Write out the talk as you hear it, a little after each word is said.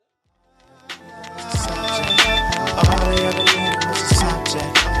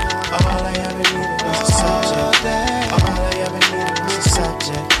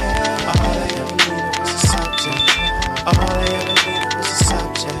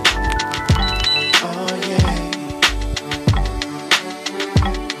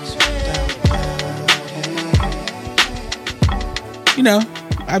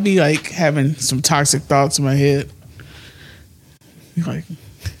I'd be like having some toxic thoughts in my head. Like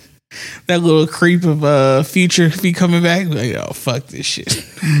that little creep of future be coming back. Like, oh, fuck this shit.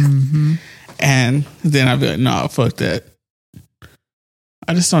 Mm-hmm. And then I'd be like, nah, fuck that.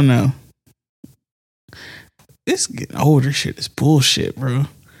 I just don't know. This getting older shit is bullshit, bro.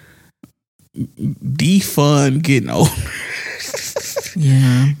 Defund getting older.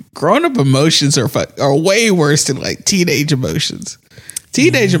 Yeah. Grown up emotions are way worse than like teenage emotions.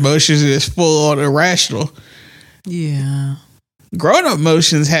 Teenage emotions is full on irrational. Yeah. Grown up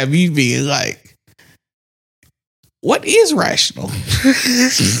emotions have you being like, what is rational?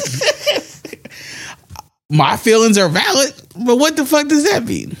 My feelings are valid, but what the fuck does that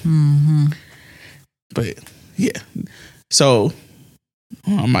mean? Mm-hmm. But yeah. So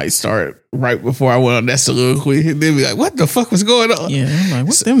I might start right before I went on that soliloquy and then be like, what the fuck was going on? Yeah, I'm like,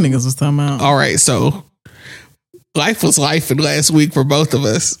 what them niggas was talking about? All right, so life was life in last week for both of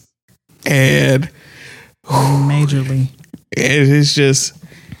us. And majorly. And it's just,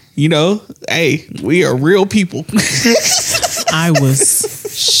 hey, we are real people. I was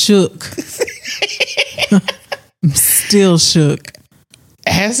shook. I'm still shook.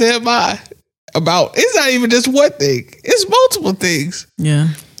 As am I. About, it's not even just one thing. It's multiple things. Yeah.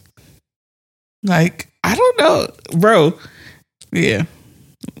 Like, I don't know. Bro, yeah.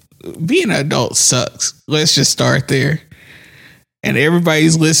 Being an adult sucks. Let's just start there. And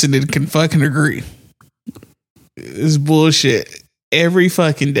everybody's listening can fucking agree. It's bullshit. Every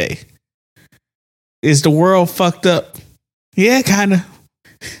fucking day. Is the world fucked up? Yeah, kind of.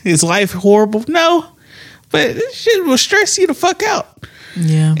 Is life horrible? No. But this shit will stress you the fuck out.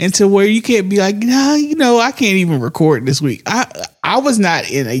 Yeah. Until where you can't be like, no, I can't even record this week. I was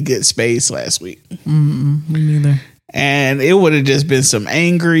not in a good space last week. Me neither. And it would have just been some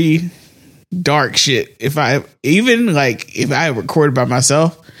angry, dark shit. If I had recorded by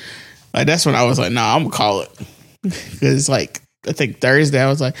myself, like that's when I was like, nah, I'm gonna call it. Because like, I think Thursday, I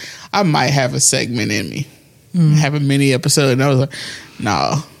was like, I might have a segment in me. Have a mini episode. And I was like,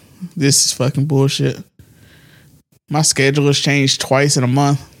 nah, this is fucking bullshit. My schedule has changed twice in a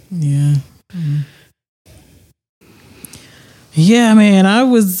month. Yeah. Yeah, man. I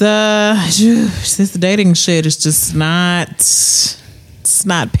was this dating shit is just not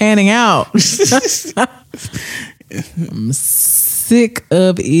panning out. I'm sick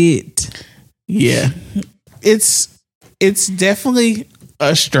of it. Yeah. It's definitely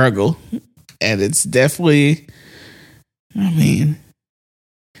a struggle. And it's definitely, I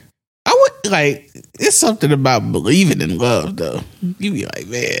would like, it's something about believing in love though. You be like,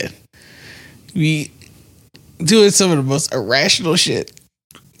 man, you be doing some of the most irrational shit.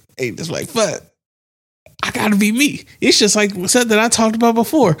 And just like, fuck, I gotta be me. It's just like something I talked about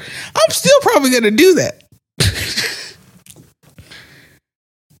before. I'm still probably gonna do that.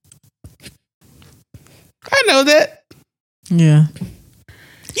 I know that. Yeah.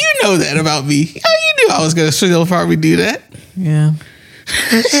 You know that about me. You knew I was gonna still probably do that. Yeah.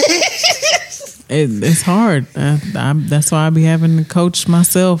 It's hard. That's why I be having to coach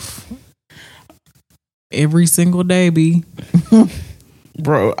myself every single day, B.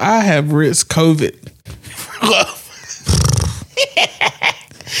 Bro, I have risked COVID for love.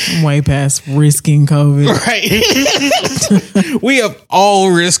 I'm way past risking COVID. Right. We have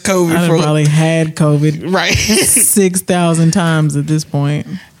all risked COVID. I've probably had COVID. Right. 6,000 times at this point.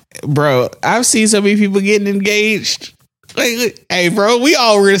 Bro, I've seen so many people getting engaged. Like, hey, bro, we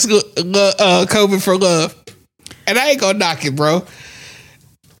all risk COVID for love. And I ain't gonna knock it, bro.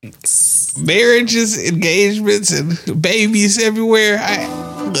 Marriages, engagements, and babies everywhere.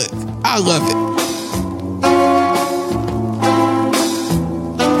 I love it.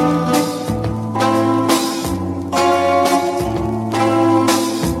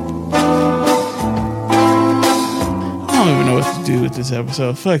 I don't even know what to do with this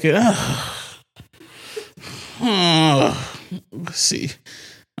episode. Fuck it. Let's see.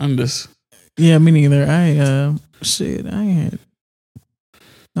 I'm just. Yeah, me neither. I ain't had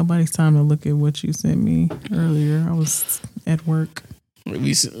nobody's time to look at what you sent me earlier. I was at work. Have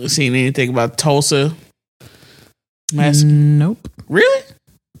you seen anything about Tulsa Massacre? Nope. Really?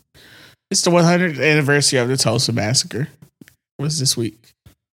 It's the 100th anniversary of the Tulsa Massacre. Was this week?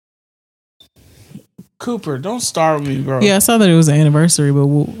 Cooper, don't starve me, bro. Yeah, I saw that it was an anniversary, but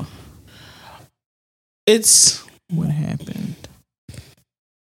what happened?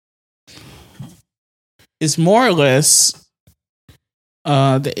 It's more or less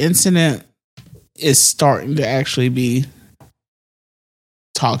the incident is starting to actually be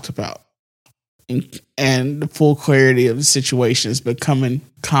talked about, and the full clarity of the situation is becoming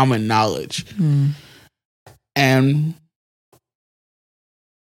common knowledge. And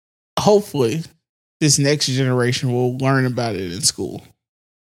hopefully this next generation will learn about it in school,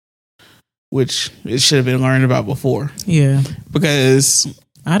 which it should have been learned about before. Yeah. Because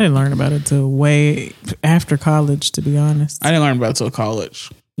I didn't learn about it till way after college, to be honest. I didn't learn about it till college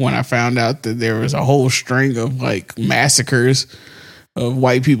when I found out that there was a whole string of like massacres of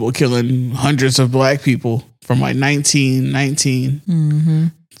white people killing hundreds of black people from like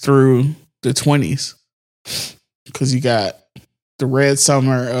 1919 through the 20s. Because you got the Red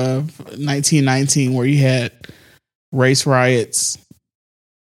Summer of 1919 where you had race riots,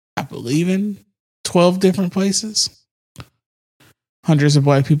 I believe in 12 different places. Hundreds of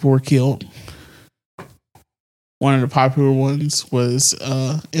black people were killed. One of the popular ones was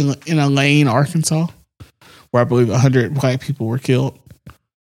in Elaine, Arkansas, where I believe 100 black people were killed.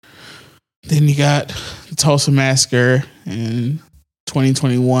 Then you got the Tulsa Massacre in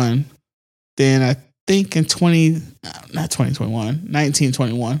 2021. Then I think in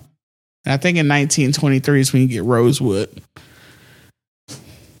 1921. And I think in 1923 is when you get Rosewood.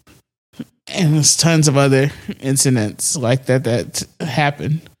 And there's tons of other incidents like that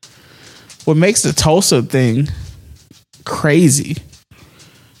happen. What makes the Tulsa thing crazy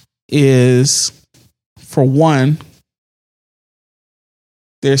is, for one,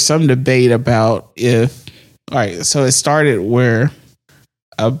 there's some debate about if, all right, so it started where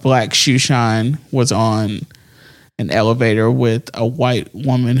a black shoe shine was on an elevator with a white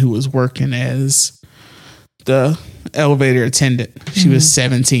woman who was working as the elevator attendant. She was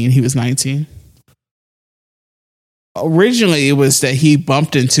 17, he was 19. Originally, it was that he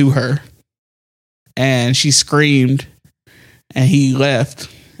bumped into her and she screamed and he left,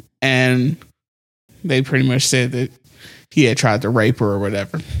 and they pretty much said that he had tried to rape her or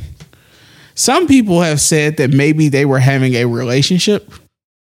whatever. Some people have said that maybe they were having a relationship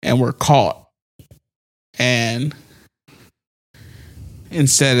and were caught, and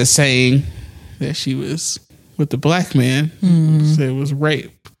instead of saying that she was with the black man, said it was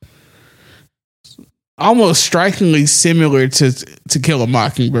rape. Almost strikingly similar to Kill a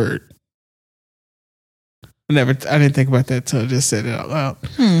Mockingbird. I didn't think about that till I just said it out loud.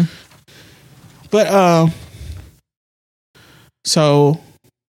 But so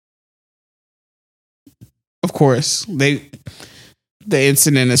of course the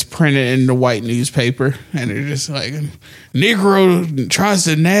incident is printed in the white newspaper, and they're just like, Negro tries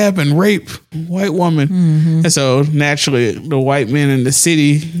to nab and rape white woman. And so naturally the white men in the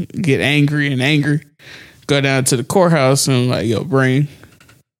city get angry, go down to the courthouse and like, yo, bring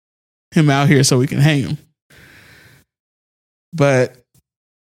him out here so we can hang him. But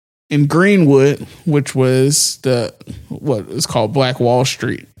in Greenwood, which was what is called Black Wall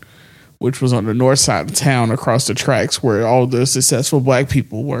Street, which was on the north side of town across the tracks where all the successful black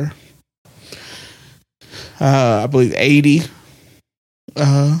people were. I believe 80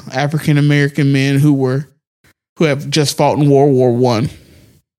 African American men who have just fought in World War I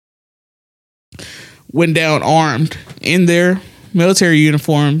went down armed in their military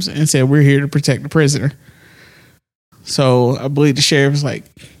uniforms and said, we're here to protect the prisoner. So I believe the sheriff was like,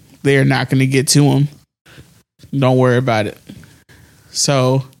 they're not going to get to him. Don't worry about it.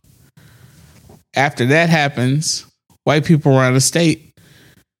 So after that happens, white people around the state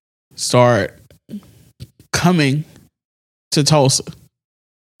start coming to Tulsa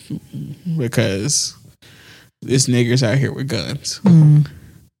because this nigger's out here with guns.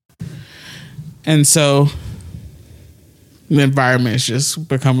 And so the environment is just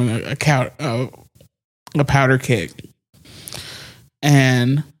becoming a powder keg.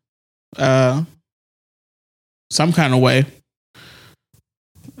 And some kind of way,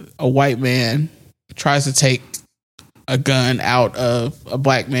 a white man tries to take a gun out of a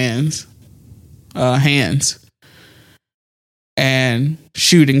black man's hands, and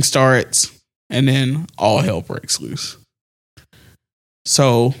shooting starts, and then all hell breaks loose.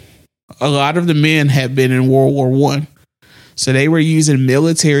 So a lot of the men had been in World War I, so they were using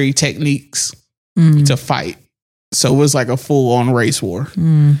military techniques to fight. So it was like a full-on race war.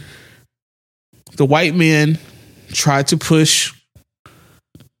 The white men tried to push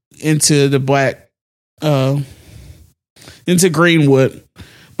into the black, into Greenwood,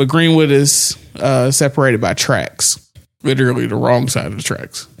 but Greenwood is separated by tracks, literally the wrong side of the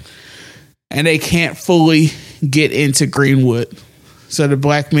tracks, and they can't fully get into Greenwood. So the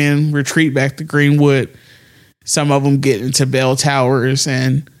black men retreat back to Greenwood. Some of them get into bell towers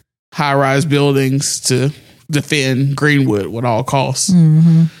and high-rise buildings to defend Greenwood at all costs.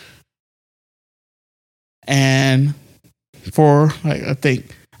 And for like, I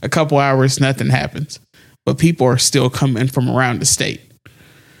think a couple hours, nothing happens, but people are still coming from around the state.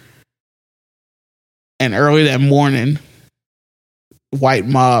 And early that morning, white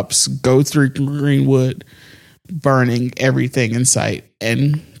mobs go through Greenwood, burning everything in sight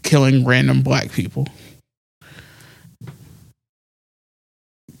and killing random black people.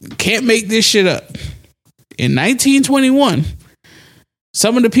 Can't make this shit up. In 1921,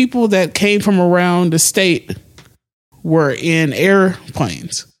 some of the people that came from around the state were in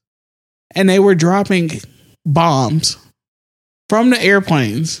airplanes, and they were dropping bombs from the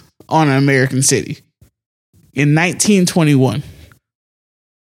airplanes on an American city in 1921.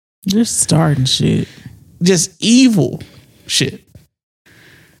 Just starting shit. Just evil shit.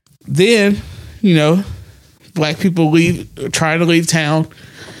 Then, black people trying to leave town,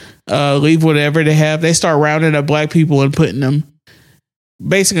 leave whatever they have. They start rounding up black people and putting them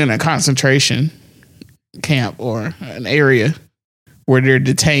basically in a concentration camp or an area where they're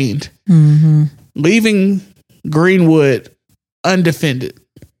detained, leaving Greenwood undefended,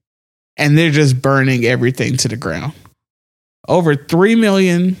 and they're just burning everything to the ground. Over $3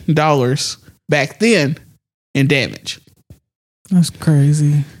 million back then in damage. That's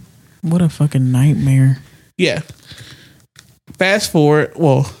crazy. What a fucking nightmare. Yeah. Fast forward.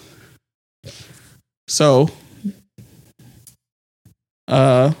 Well, so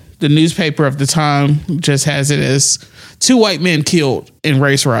the newspaper of the time just has it as 2 white men killed in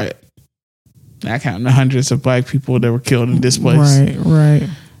race riot. Not counting the hundreds of black people that were killed in this place. Right.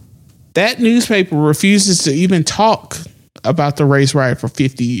 That newspaper refuses to even talk about the race riot for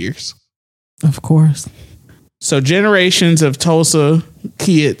 50 years. Of course. So generations of Tulsa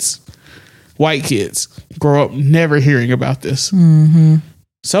kids, white kids, grow up never hearing about this.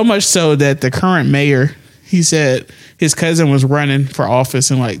 So much so that the current mayor, he said his cousin was running for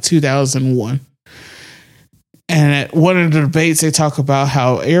office in like 2001. And at one of the debates, they talk about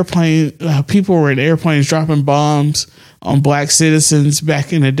how people were in airplanes dropping bombs on black citizens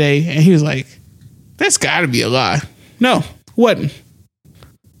back in the day. And he was like, that's got to be a lie. No, wasn't.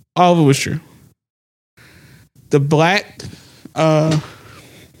 All of it was true. The black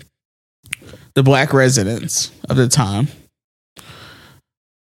residents of the time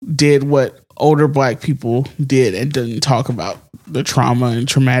did what older black people did and didn't talk about the trauma and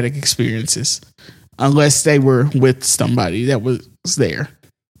traumatic experiences unless they were with somebody that was there.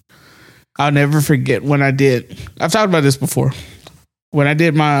 I'll never forget I've talked about this before. When I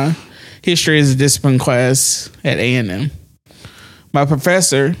did my history as a discipline class at A&M, my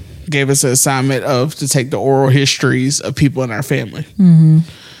professor gave us an assignment to take the oral histories of people in our family.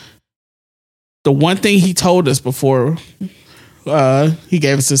 The one thing he told us before he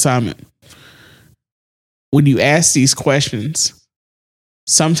gave us the assignment, when you ask these questions,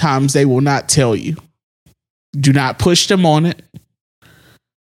 sometimes they will not tell you. Do not push them on it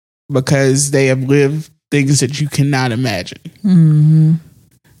because they have lived things that you cannot imagine.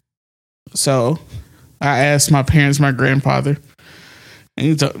 So I asked my parents, my grandfather,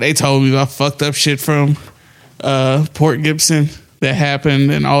 and they told me about fucked up shit from Port Gibson that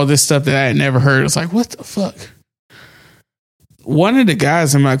happened and all this stuff that I had never heard. It's like, what the fuck? One of the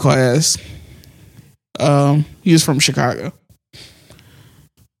guys in my class, he was from Chicago.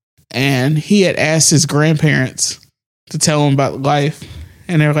 And he had asked his grandparents to tell him about life.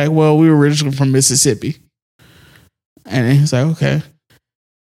 And they were like, well, we were originally from Mississippi. And he's like, okay.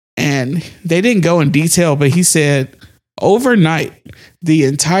 And they didn't go in detail, but he said overnight, the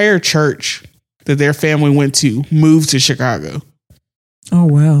entire church that their family went to moved to Chicago. Oh,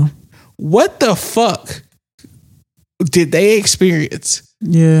 wow. What the fuck did they experience?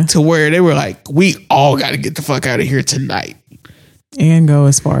 Yeah. To where they were like, we all got to get the fuck out of here tonight. And go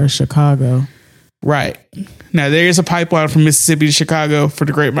as far as Chicago. Right. Now, there is a pipeline from Mississippi to Chicago for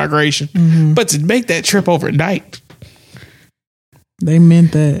the Great Migration. But to make that trip overnight, they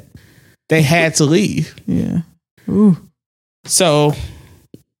meant that. They had to leave. Yeah. Ooh. So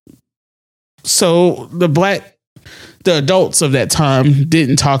the adults of that time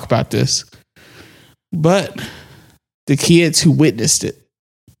didn't talk about this. But the kids who witnessed it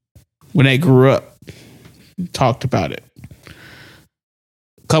when they grew up talked about it.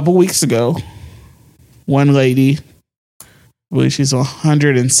 A couple weeks ago, one lady, I believe she's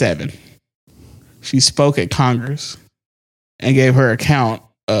 107, she spoke at Congress and gave her account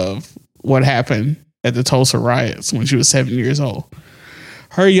of what happened at the Tulsa riots when she was 7 years old.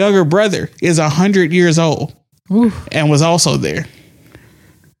 Her younger brother is 100 years old. Oof. And was also there.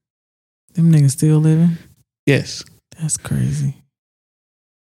 Them niggas still living? Yes. That's crazy.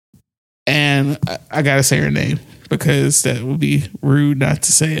 And I gotta say her name because that would be rude not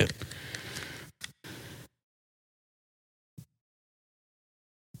to say it.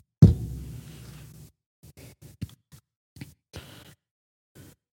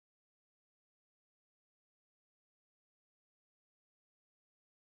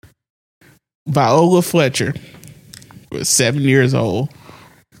 Viola Fletcher was 7 years old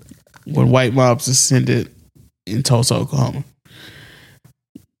when white mobs ascended in Tulsa, Oklahoma.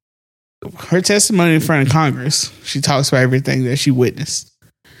 Her testimony in front of Congress, she talks about everything that she witnessed.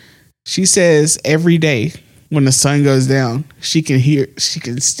 She says every day when the sun goes down, she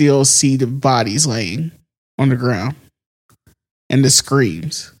can still see the bodies laying on the ground and the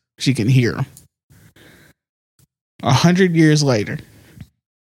screams. She can hear them. 100 years later.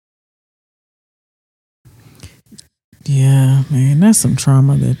 Yeah, man, that's some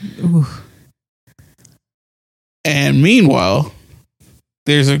trauma that. Ooh. And meanwhile,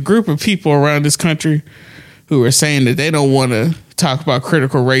 there's a group of people around this country who are saying that they don't want to talk about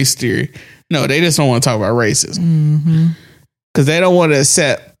critical race theory. No, they just don't want to talk about racism. Because they don't want to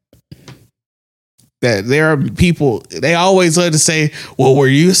accept that there are people, they always love to say, well, were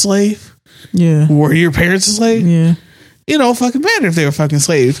you a slave? Yeah. Were your parents a slave? Yeah. It don't fucking matter if they were fucking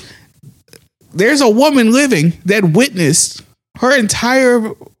slaves. There's a woman living that witnessed her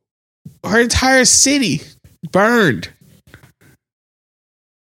entire city burned.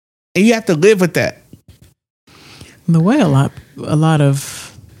 And you have to live with that. The way a lot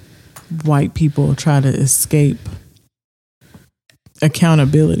of white people try to escape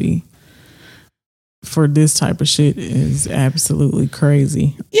accountability for this type of shit is absolutely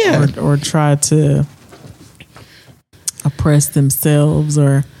crazy. Yeah. Or try to oppress themselves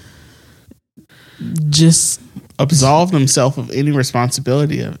or just absolve themselves of any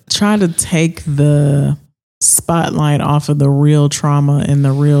responsibility of it. Try to take the spotlight off of the real trauma and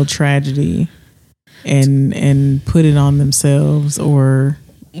the real tragedy and put it on themselves or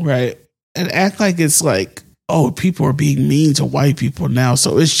right. And act like it's like, oh, people are being mean to white people now,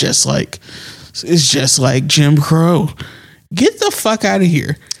 so it's just like Jim Crow. Get the fuck out of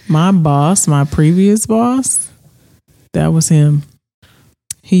here. My boss, my previous boss, that was him.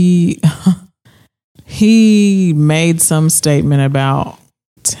 He made some statement about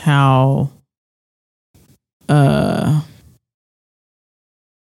how I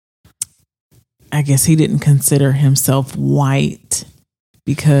guess he didn't consider himself white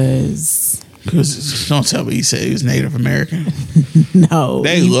because don't tell me he said he was Native American. No.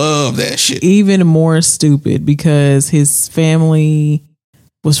 They love that shit. Even more stupid because his family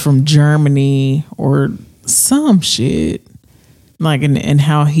was from Germany or some shit. Like, and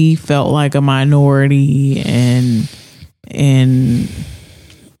how he felt like a minority and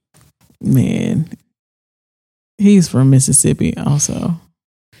man, he's from Mississippi also.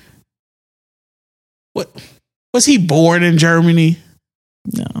 What? Was he born in Germany?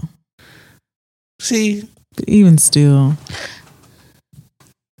 No. See? But even still,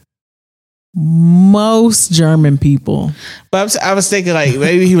 most German people. But I was thinking like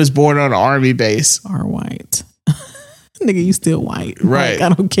maybe he was born on an army base. Are white. Nigga, you still white. Right.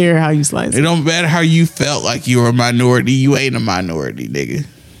 Like, I don't care how you slice it. It don't matter how you felt like you were a minority. You ain't a minority, nigga.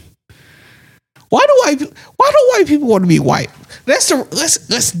 Why do white people want to be white?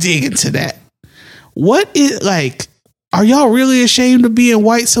 Let's dig into that. What is like? Are y'all really ashamed of being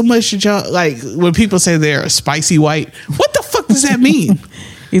white so much that y'all like when people say they're a spicy white? What the fuck does that mean?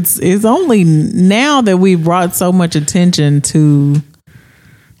 It's only now that we brought so much attention to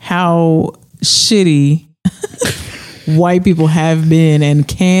how shitty white people have been and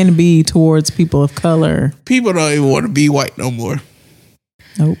can be towards people of color. People don't even want to be white no more.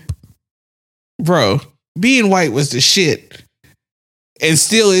 Nope. Bro, being white was the shit and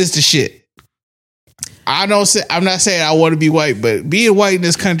still is the shit. I'm not saying I want to be white, but being white in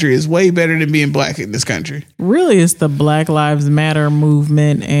this country is way better than being black in this country. Really, it's the Black Lives Matter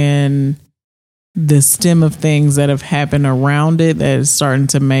movement and the stem of things that have happened around it that is starting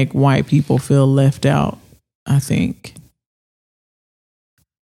to make white people feel left out, I think.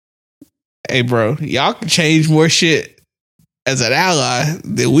 Hey, bro, y'all can change more shit as an ally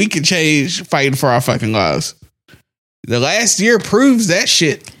than we can change fighting for our fucking lives. The last year proves that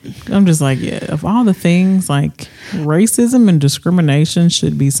shit. I'm just like, yeah, of all the things, like racism and discrimination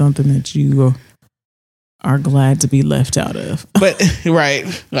should be something that you are glad to be left out of. But,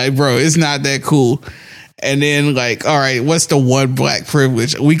 right, like, bro, it's not that cool. And then, like, all right, what's the one black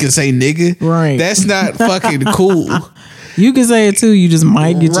privilege? We can say nigga. Right. That's not fucking cool. You can say it too. You just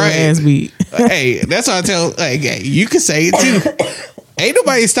might get your ass beat. Hey, that's what I tell. Like, hey, you can say it too. Ain't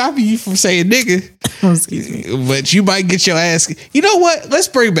nobody stopping you from saying nigga. Oh, excuse me. But you might get your ass. You know what? Let's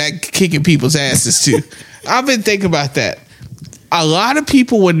bring back kicking people's asses too. I've been thinking about that. A lot of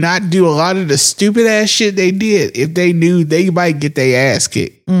people would not do a lot of the stupid ass shit they did if they knew they might get their ass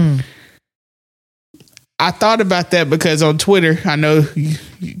kicked. I thought about that because on Twitter, I know you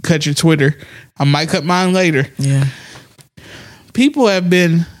cut your Twitter. I might cut mine later. Yeah. People have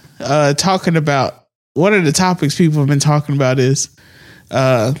been talking about, one of the topics people have been talking about is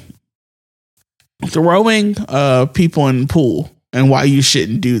throwing people in the pool and why you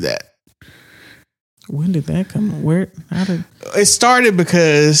shouldn't do that. When did that come? Where? How did it started?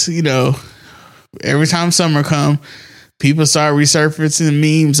 Because, you know, every time summer come, people start resurfacing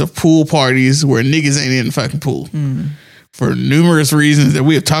memes of pool parties where niggas ain't in the fucking pool for numerous reasons that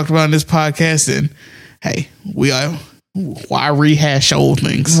we have talked about in this podcast. And hey, why rehash old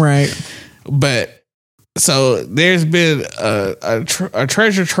things, right? But so there's been a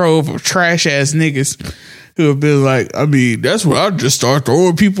treasure trove of trash ass niggas who have been like, I mean, that's what I'll just start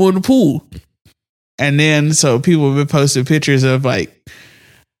throwing people in the pool. And then so people have been posting pictures of like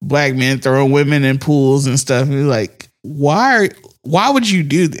black men throwing women in pools and stuff. And like, why would you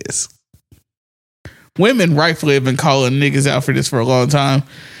do this? Women rightfully have been calling niggas out for this for a long time.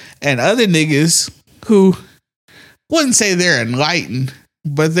 And other niggas who wouldn't say they're enlightened,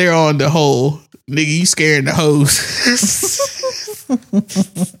 but they're on the whole, nigga, you scaring the hoes.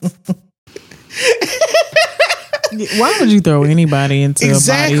 Why would you throw anybody into a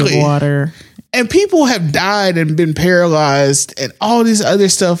body of water? And people have died and been paralyzed and all this other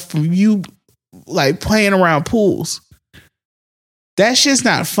stuff from you like playing around pools. That shit's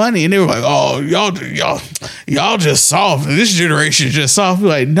not funny. And they were like, oh, y'all just soft. This generation is just soft. We're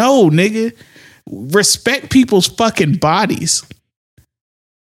like, no, nigga. Respect people's fucking bodies.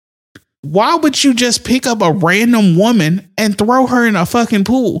 Why would you just pick up a random woman and throw her in a fucking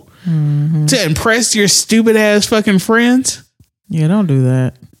pool to impress your stupid ass fucking friends? Yeah, don't do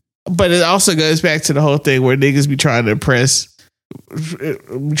that. But it also goes back to the whole thing where niggas be trying to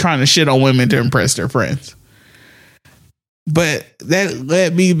shit on women to impress their friends. But that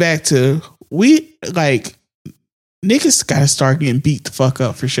led me back to, niggas gotta start getting beat the fuck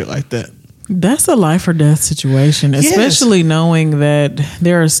up for shit like that. That's a life or death situation, especially knowing that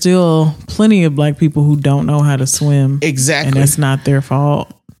there are still plenty of black people who don't know how to swim. Exactly. And that's not their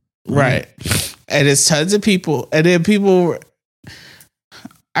fault. Right. And it's tons of people. And then people,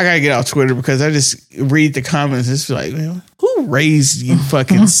 I gotta get off Twitter because I just read the comments. It's like, man, who raised you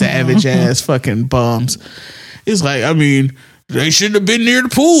fucking savage ass fucking bums? It's like, I mean, they shouldn't have been near the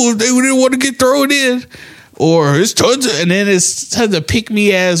pool if they didn't want to get thrown in. Or it's tons of pick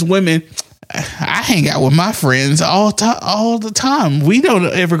me ass women. I hang out with my friends all the time. We don't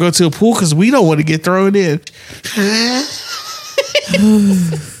ever go to a pool because we don't want to get thrown in.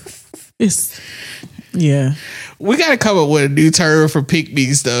 Yeah. We gotta come up with a new term for pick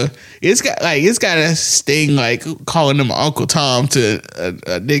me's though. It's got a sting like calling them Uncle Tom to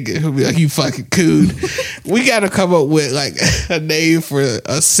a nigga who'll be like, you fucking coon. We gotta come up with like a name for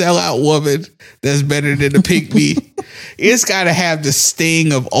a sellout woman that's better than a pick me. It's gotta have the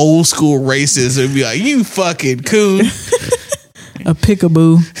sting of old school racism and be like, you fucking coon. A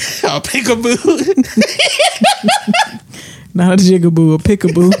pickaboo. A pickaboo. Not a jigaboo, a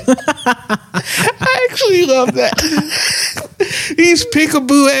pickaboo. I actually love that. These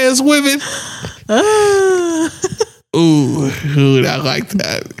pickaboo ass women. Ooh, I like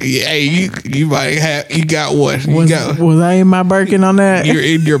that. Yeah, hey, you might have, you got one. Was I in my Birkin on that? You're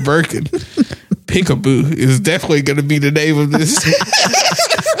in your Birkin. Pickaboo is definitely going to be the name of this.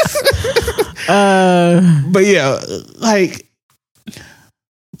 But yeah, like,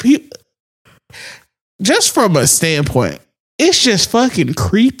 just from a standpoint, it's just fucking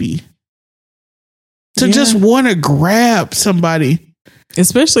creepy to just want to grab somebody.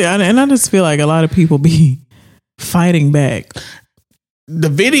 Especially, and I just feel like a lot of people be fighting back. The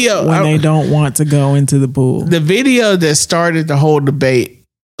video when they don't want to go into the pool. The video that started the whole debate,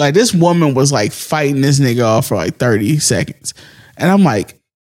 like this woman was like fighting this nigga off for like 30 seconds. And I'm like,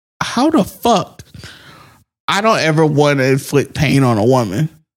 how the fuck? I don't ever want to inflict pain on a woman.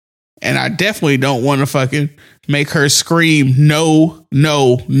 And I definitely don't want to fucking make her scream, no,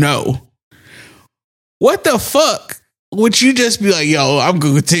 no, no. What the fuck? Would you just be like, yo, I'm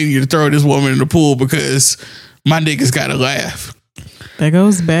going to continue to throw this woman in the pool because my niggas got to laugh? That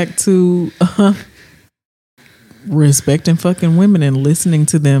goes back to respecting fucking women and listening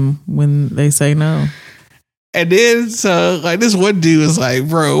to them when they say no. And then, so, like, this one dude was like,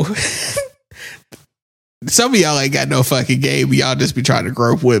 bro, some of y'all ain't got no fucking game. Y'all just be trying to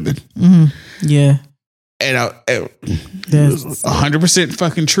grope women. Mm-hmm. Yeah. And that's 100%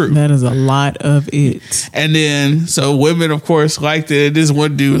 fucking true. That is a lot of it. And then, so women, of course, liked it. This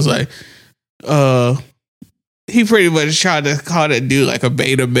one dude was like, he pretty much tried to call that dude like a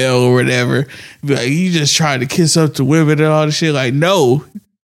beta male or whatever. Be like, you just trying to kiss up to women and all this shit. Like, no,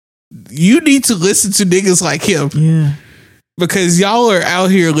 you need to listen to niggas like him. Yeah. Because y'all are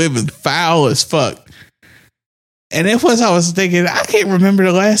out here living foul as fuck. And then plus I was thinking, I can't remember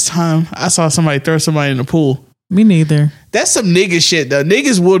the last time I saw somebody throw somebody in the pool. Me neither. That's some nigga shit though.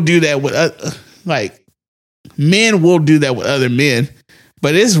 Niggas will do that with like men will do that with other men,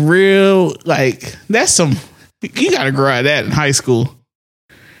 but it's real. Like that's some you got to grow out of that in high school.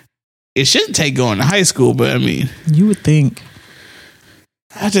 It shouldn't take going to high school, but I mean, you would think.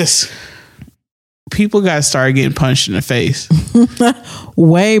 People got to start getting punched in the face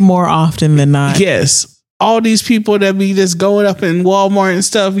way more often than not. Yes. All these people that be just going up in Walmart and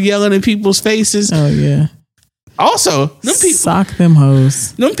stuff, yelling in people's faces. Oh yeah. Also, them people sock them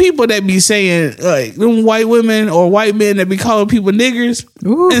hoes. Them people that be saying like them white women or white men that be calling people niggers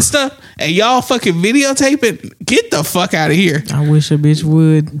and stuff, and y'all fucking videotaping. Get the fuck out of here. I wish a bitch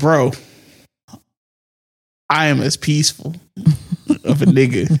would, bro. I am as peaceful of a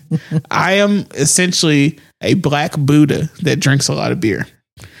nigga. I am essentially a black Buddha that drinks a lot of beer.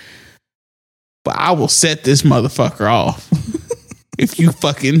 But I will set this motherfucker off if you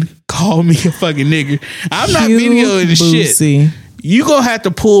fucking call me a fucking nigger. I'm not videoing the shit. You gonna have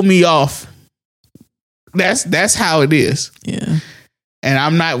to pull me off. That's how it is. Yeah. And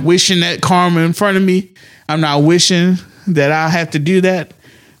I'm not wishing that karma in front of me. I'm not wishing that I have to do that.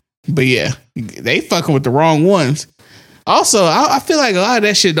 But yeah, they fucking with the wrong ones. Also, I feel like a lot of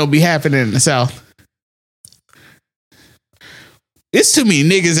that shit don't be happening in the South. It's too many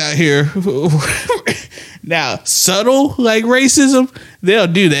niggas out here. Now, subtle like racism, they'll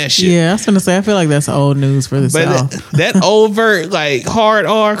do that shit. Yeah, I was gonna say, I feel like that's old news for the South. That overt, like hard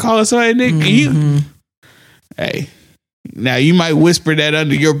R, calling somebody nigga, hey, now you might whisper that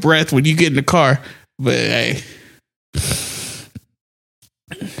under your breath when you get in the car, but hey,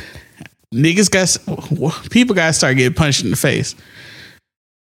 people got to start getting punched in the face.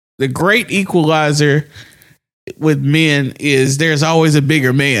 The great equalizer with men is there's always a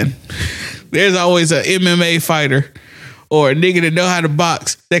bigger man. There's always an MMA fighter or a nigga that know how to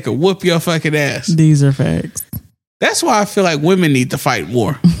box that could whoop your fucking ass. These are facts. That's why I feel like women need to fight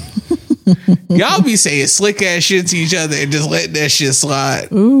more. Y'all be saying slick ass shit to each other and just letting that shit slide.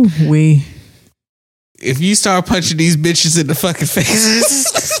 Ooh, if you start punching these bitches in the fucking face,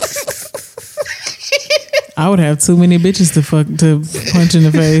 I would have too many bitches to punch in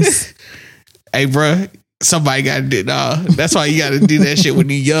the face. Hey, bro. Somebody got to do. Nah, that's why you got to do that shit when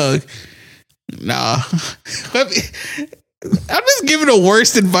you're young. Nah, I'm just giving the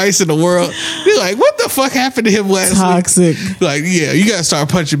worst advice in the world. Be like, what the fuck happened to him last Toxic. week? Like, yeah, you got to start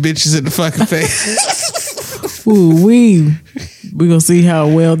punching bitches in the fucking face. Ooh, we gonna see how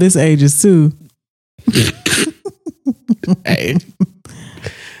well this ages too. Hey,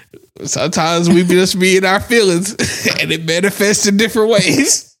 sometimes we just be in our feelings, and it manifests in different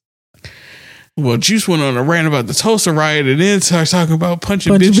ways. Well, Juice went on a rant about the Tulsa riot and then started talking about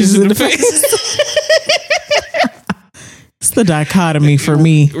punching bitches in the face. It's the dichotomy for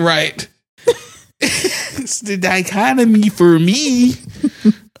me. Right. It's the dichotomy for me.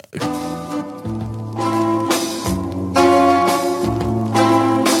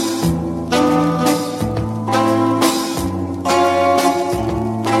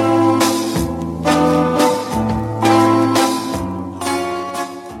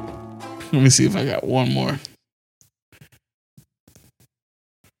 Let me see if I got one more.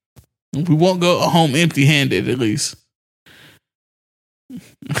 We won't go home empty-handed, at least.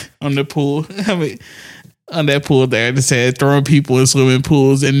 On the pool. I mean, on that pool there, I just said throwing people in swimming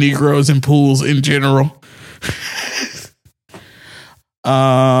pools and Negroes in pools in general.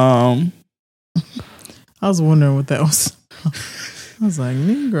 I was wondering what that was. I was like,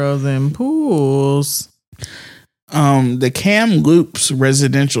 Negroes in pools. The Kamloops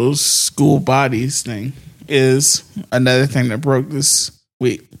Residential School bodies thing is another thing that broke this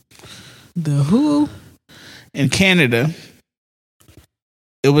week. The who? In Canada,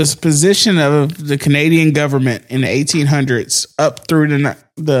 it was a position of the Canadian government in the 1800s up through the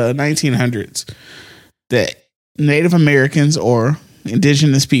 1900s that Native Americans or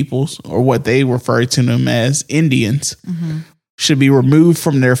indigenous peoples, or what they refer to them as Indians, should be removed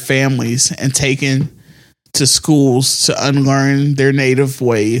from their families and taken to schools to unlearn their native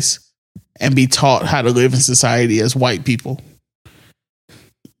ways and be taught how to live in society as white people.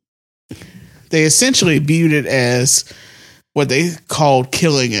 They essentially viewed it as what they called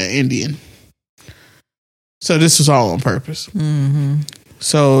killing an Indian. So this was all on purpose.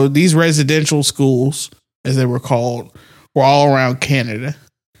 So these residential schools, as they were called, were all around Canada,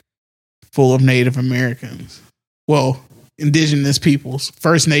 full of Native Americans. Well, indigenous peoples,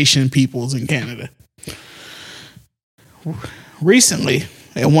 First Nation peoples in Canada. Recently,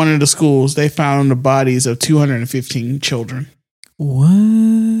 at one of the schools, they found the bodies of 215 children.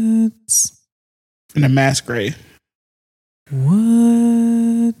 What? In a mass grave.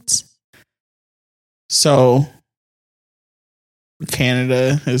 What? So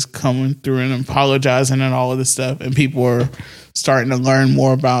Canada is coming through and apologizing and all of this stuff, and people are starting to learn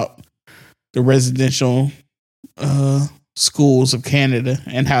more about the residential schools of Canada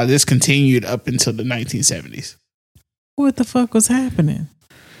and how this continued up until the 1970s. What the fuck was happening?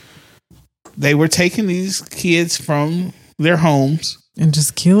 They were taking these kids from their homes and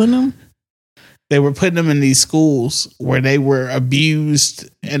just killing them. They were putting them in these schools where they were abused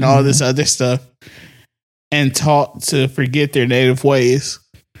and all this other stuff and taught to forget their native ways.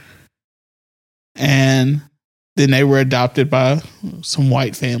 And then they were adopted by some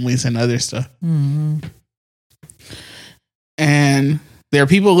white families and other stuff. Mm-hmm. And there are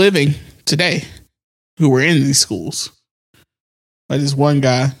people living today who were in these schools. Like this one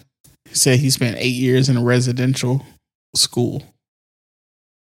guy said he spent 8 years in a residential school.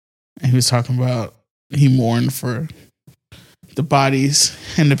 And he was talking about he mourned for the bodies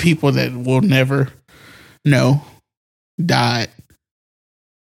and the people that will never know died.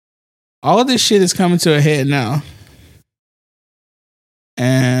 All of this shit is coming to a head now.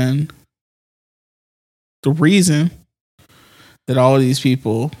 And the reason that all of these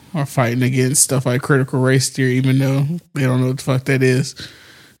people are fighting against stuff like critical race theory, even though they don't know what the fuck that is,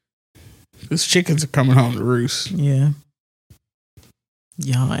 because chickens are coming home to roost. Yeah.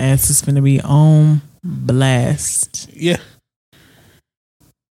 Y'all ass is finna be on blast. Yeah.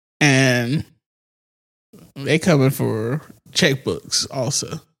 And they coming for checkbooks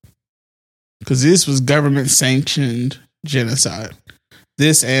also. Because this was government sanctioned genocide.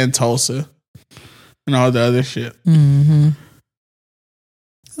 This and Tulsa and all the other shit. Mm-hmm.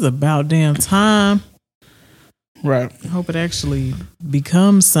 It's about damn time. Right. I hope it actually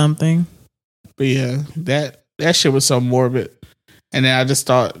becomes something. But yeah, that shit was so morbid. And then I just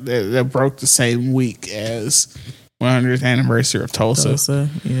thought that broke the same week as 100th anniversary of Tulsa.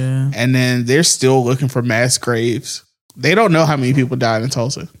 Yeah. And then they're still looking for mass graves. They don't know how many people died in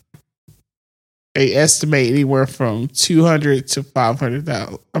Tulsa. They estimate anywhere from 200 to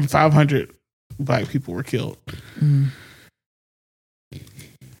 500,000. 500 black people were killed. Mm.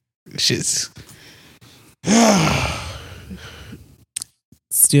 Shit's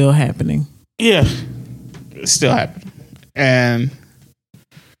still happening. Yeah, it's still happening. And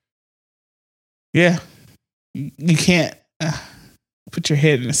yeah, you can't put your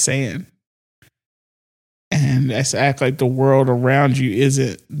head in the sand and that's act like the world around you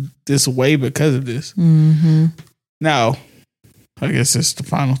isn't this way because of this. Mm-hmm. Now, I guess it's the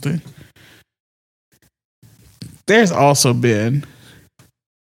final thing. There's also been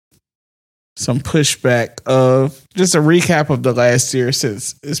some pushback of just a recap of the last year,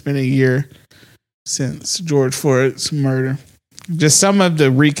 since it's been a year since George Floyd's murder. Just some of the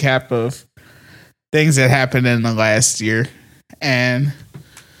recap of things that happened in the last year and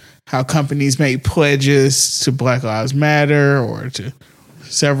how companies made pledges to Black Lives Matter or to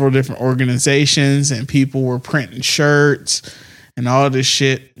several different organizations, and people were printing shirts and all this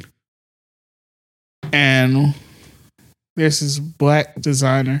shit. And there's this black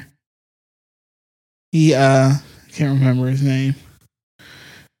designer. He can't remember his name,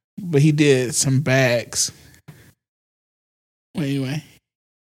 but he did some bags. Anyway,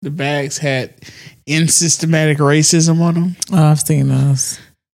 the bags had "In-Systematic Racism" on them. Oh, I've seen those.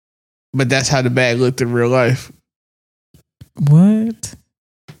 But that's how the bag looked in real life. What?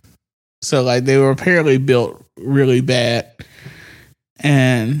 So, like, they were apparently built really bad,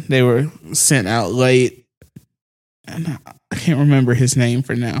 and they were sent out late. And I can't remember his name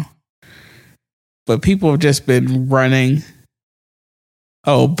for now. But people have just been running.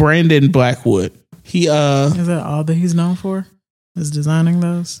 Oh, Brandon Blackwood. Is that all that he's known for? Is designing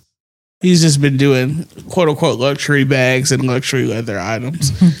those? He's just been doing quote unquote luxury bags and luxury leather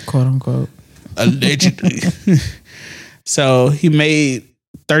items. Quote unquote. Allegedly. So he made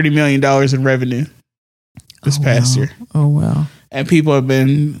 $30 million in revenue this past year. Oh wow. And people have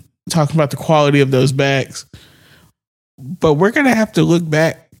been talking about the quality of those bags. But we're gonna have to look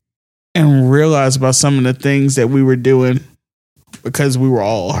back and realize about some of the things that we were doing because we were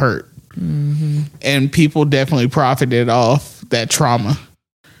all hurt. Mm-hmm. And people definitely profited off that trauma.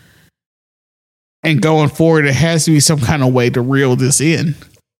 And going forward, it has to be some kind of way to reel this in.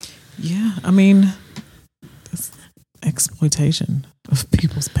 Yeah, I mean, that's exploitation of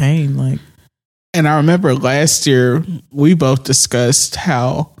people's pain. Like, and I remember last year, we both discussed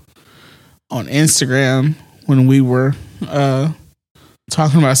how on Instagram, when we were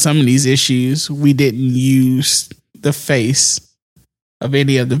talking about some of these issues, we didn't use the face of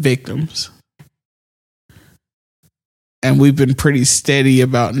any of the victims. And we've been pretty steady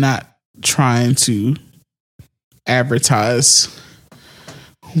about not trying to advertise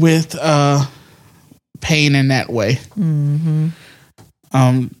with pain in that way. Mm-hmm.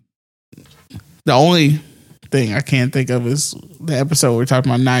 The only thing I can't think of is the episode we're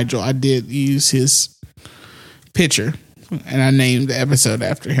talking about Nigel. I did use his picture, and I named the episode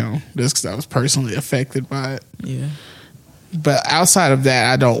after him just because I was personally affected by it. Yeah. But outside of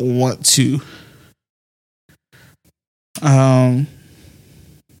that, I don't want to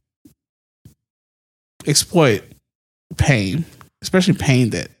exploit pain, especially pain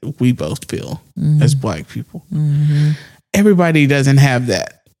that we both feel as Black people. Mm-hmm. Everybody doesn't have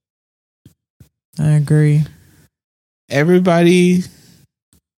that. I agree. Everybody.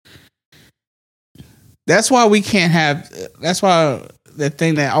 That's why we can't have. That's why that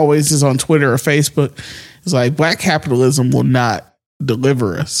thing that always is on Twitter or Facebook is like Black capitalism will not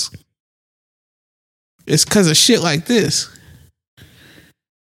deliver us. It's because of shit like this.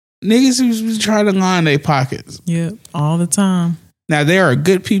 Niggas who's trying to line their pockets. Yep, all the time. Now, there are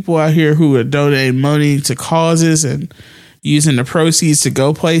good people out here who are donating money to causes and using the proceeds to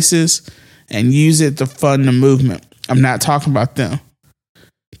go places and use it to fund the movement. I'm not talking about them.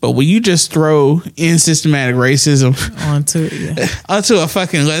 But when you just throw in systematic racism onto a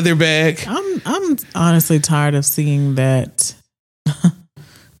fucking leather bag. I'm honestly tired of seeing that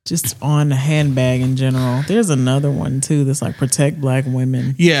just on the handbag in general. There's another one too that's like protect Black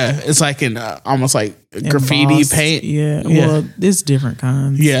women. Yeah, it's like in almost like graffiti embossed paint. Yeah, well, it's different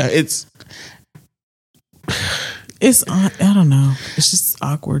kinds. Yeah, it's I don't know. It's just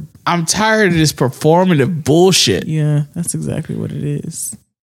awkward. I'm tired of this performative bullshit. Yeah, that's exactly what it is.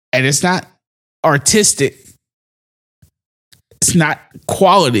 And it's not artistic. It's not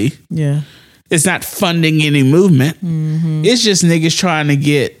quality. Yeah. It's not funding any movement. Mm-hmm. It's just niggas trying to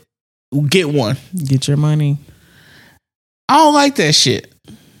get one. Get your money. I don't like that shit.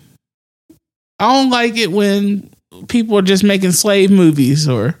 I don't like it when people are just making slave movies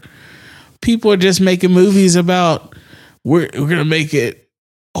or people are just making movies about we're going to make it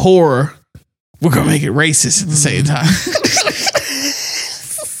horror. We're going to make it racist at the same time.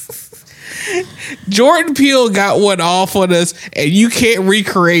 Jordan Peele got one off on us and you can't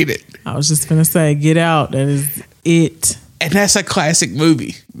recreate it. I was just going to say, Get Out. That is it. And that's a classic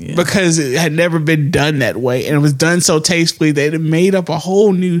movie because it had never been done that way. And it was done so tastefully that it made up a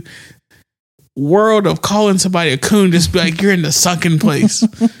whole new world of calling somebody a coon. Just be like, you're in the sunken place.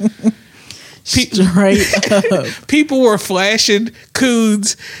 Straight up. People were flashing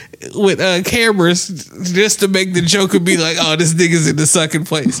coons with cameras just to make the Joker be like, oh, this nigga's in the sunken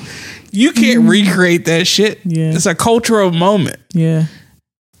place. You can't recreate that shit. Yeah. It's a cultural moment. Yeah.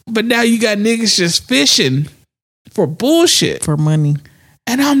 But now you got niggas just fishing for bullshit. For money.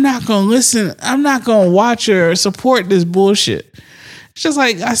 And I'm not going to listen. I'm not going to watch or support this bullshit. It's just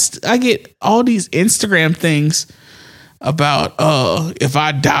like I get all these Instagram things about if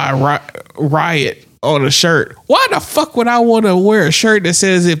I die riot on a shirt. Why the fuck would I want to wear a shirt that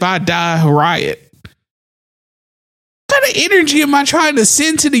says if I die riot? What kind of energy am I trying to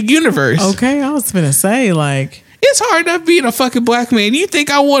send to the universe? Okay, I was gonna say like it's hard enough being a fucking Black man. You think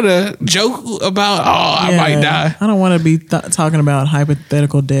I want to joke about I might die? I don't want to be talking about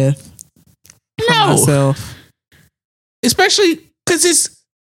hypothetical death for myself, especially because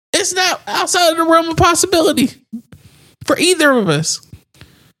it's not outside of the realm of possibility for either of us.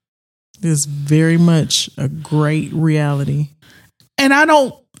 It's very much a great reality. And I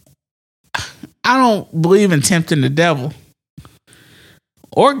don't believe in tempting the devil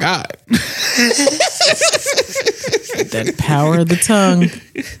or God. That power of the tongue.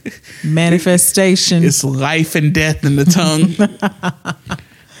 Manifestation. It's life and death in the tongue.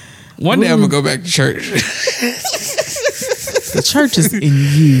 One day I'm going to go back to church. The church is in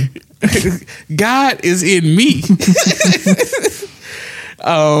you. God is in me.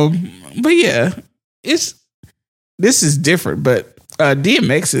 But yeah, this is different. But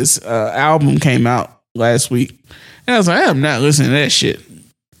DMX's album came out last week, and I was like, I'm not listening to that shit.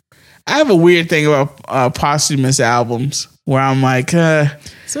 I have a weird thing about posthumous albums where I'm like,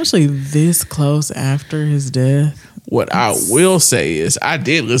 especially this close after his death. What I will say is, I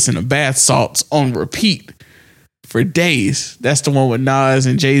did listen to Bath Salts on repeat for days. That's the one with Nas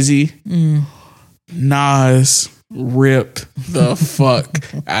and Jay-Z. Nas ripped the fuck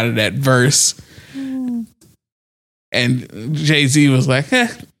out of that verse. And Jay-Z was like,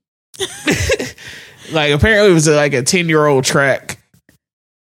 like apparently it was like a 10-year-old track.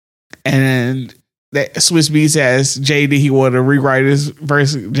 And that Swiss Beats asked Jay, did he want to rewrite his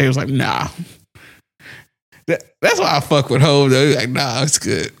verse? Jay was like, nah. That's why I fuck with Hov though. He's like, nah, it's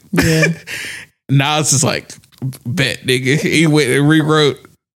good. Yeah. Nas is like, bet, nigga. He went and rewrote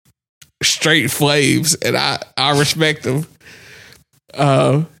straight flames, and I respect them.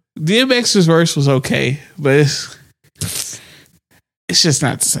 DMX's verse was okay, but it's just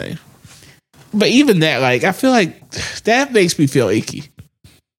not the same. But even that, like, I feel like that makes me feel icky.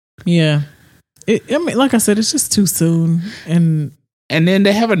 Yeah. I mean, like I said, it's just too soon. And then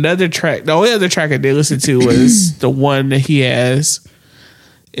they have another track. The only other track I did listen to was the one that he has.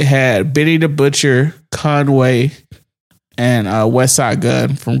 It had Benny the Butcher, Conway, and West Side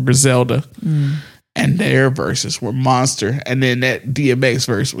Gun from Griselda. And their verses were monster. And then that DMX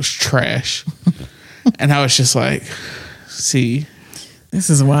verse was trash. And I was just like, see. This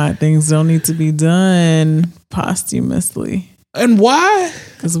is why things don't need to be done posthumously. And why?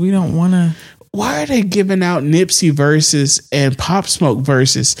 Because we don't want to. Why are they giving out Nipsey verses and Pop Smoke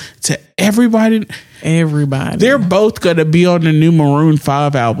verses to everybody? Everybody. They're both going to be on the new Maroon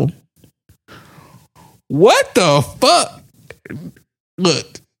 5 album. What the fuck? Look.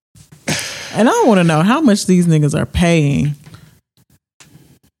 And I want to know how much these niggas are paying.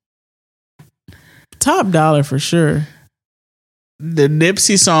 Top dollar for sure. The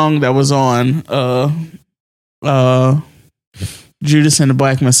Nipsey song that was on Judas and the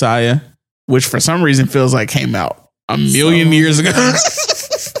Black Messiah, which for some reason feels like came out a million years ago.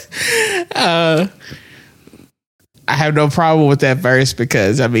 I have no problem with that verse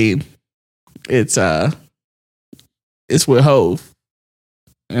because I mean it's with Hove.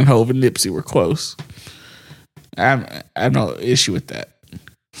 And Hove and Nipsey were close. I have no issue with that.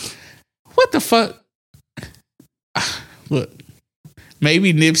 What the fuck? Look,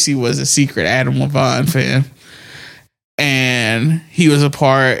 maybe Nipsey was a secret Adam Levine fan. And he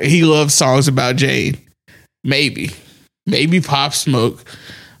loved songs about Jade. Maybe Pop Smoke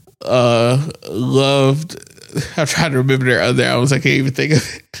loved, I'm trying to remember their other albums, I can't even think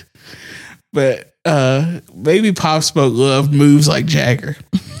of it. But maybe Pop Smoke loved moves like Jagger.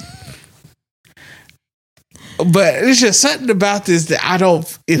 But it's just something about this that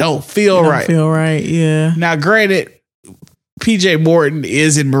it don't feel right. Feel right, yeah. Now, granted, PJ Morton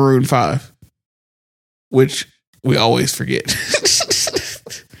is in Maroon 5, which we always forget.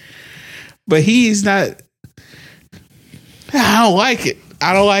 But he's not. I don't like it.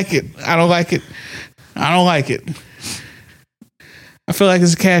 I feel like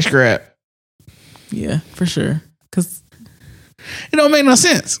it's a cash grab. Yeah, for sure. Because it don't make no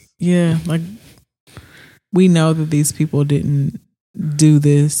sense. Yeah, like we know that these people didn't do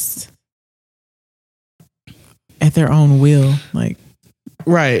this at their own will. Like,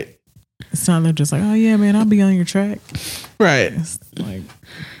 right. It's not they're just like, oh yeah, man, I'll be on your track. Right. It's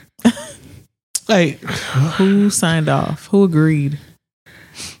like who signed off? Who agreed?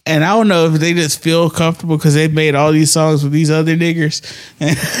 And I don't know if they just feel comfortable because they've made all these songs with these other niggers.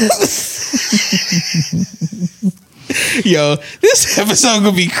 Yo, this episode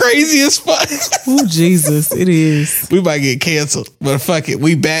gonna be crazy as fuck. Oh Jesus, it is. We might get canceled, but fuck it,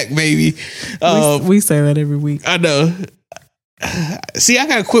 we back, baby. We say that every week. I know. See, I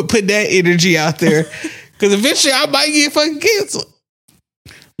gotta quit putting that energy out there because eventually I might get fucking canceled.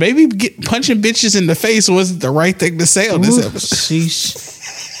 Maybe punching bitches in the face wasn't the right thing to say on this episode. Sheesh.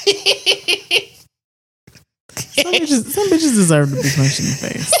 Some bitches deserve to be punched in the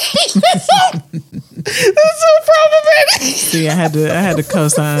face. That's so problematic. See, I had to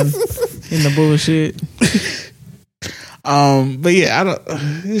co-sign in the bullshit. But yeah,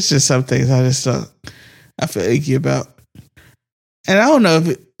 it's just some things I feel icky about. And I don't know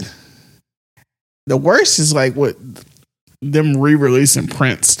if the worst is like what them re-releasing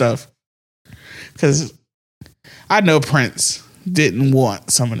Prince stuff. Because I know Prince didn't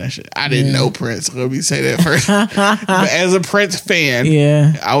want some of that shit. I didn't know Prince. Let me say that first. But as a Prince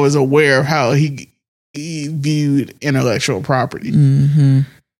fan, I was aware of how he viewed intellectual property. Mm-hmm.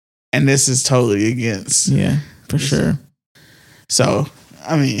 And this is totally against. Yeah, for sure. So,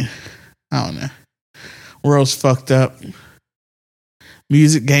 I mean, I don't know. World's fucked up.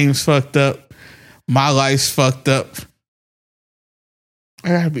 Music game's fucked up. My life's fucked up. I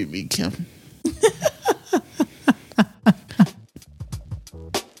gotta be me, Kim.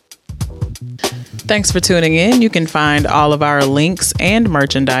 Thanks for tuning in. You can find all of our links and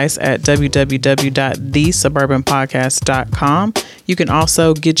merchandise at www.thesuburbanpodcast.com. You can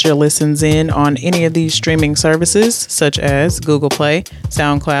also get your listens in on any of these streaming services such as Google Play,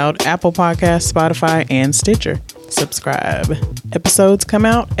 SoundCloud, Apple Podcasts, Spotify, and Stitcher. Subscribe. Episodes come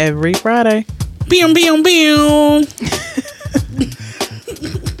out every Friday. Boom, boom, boom.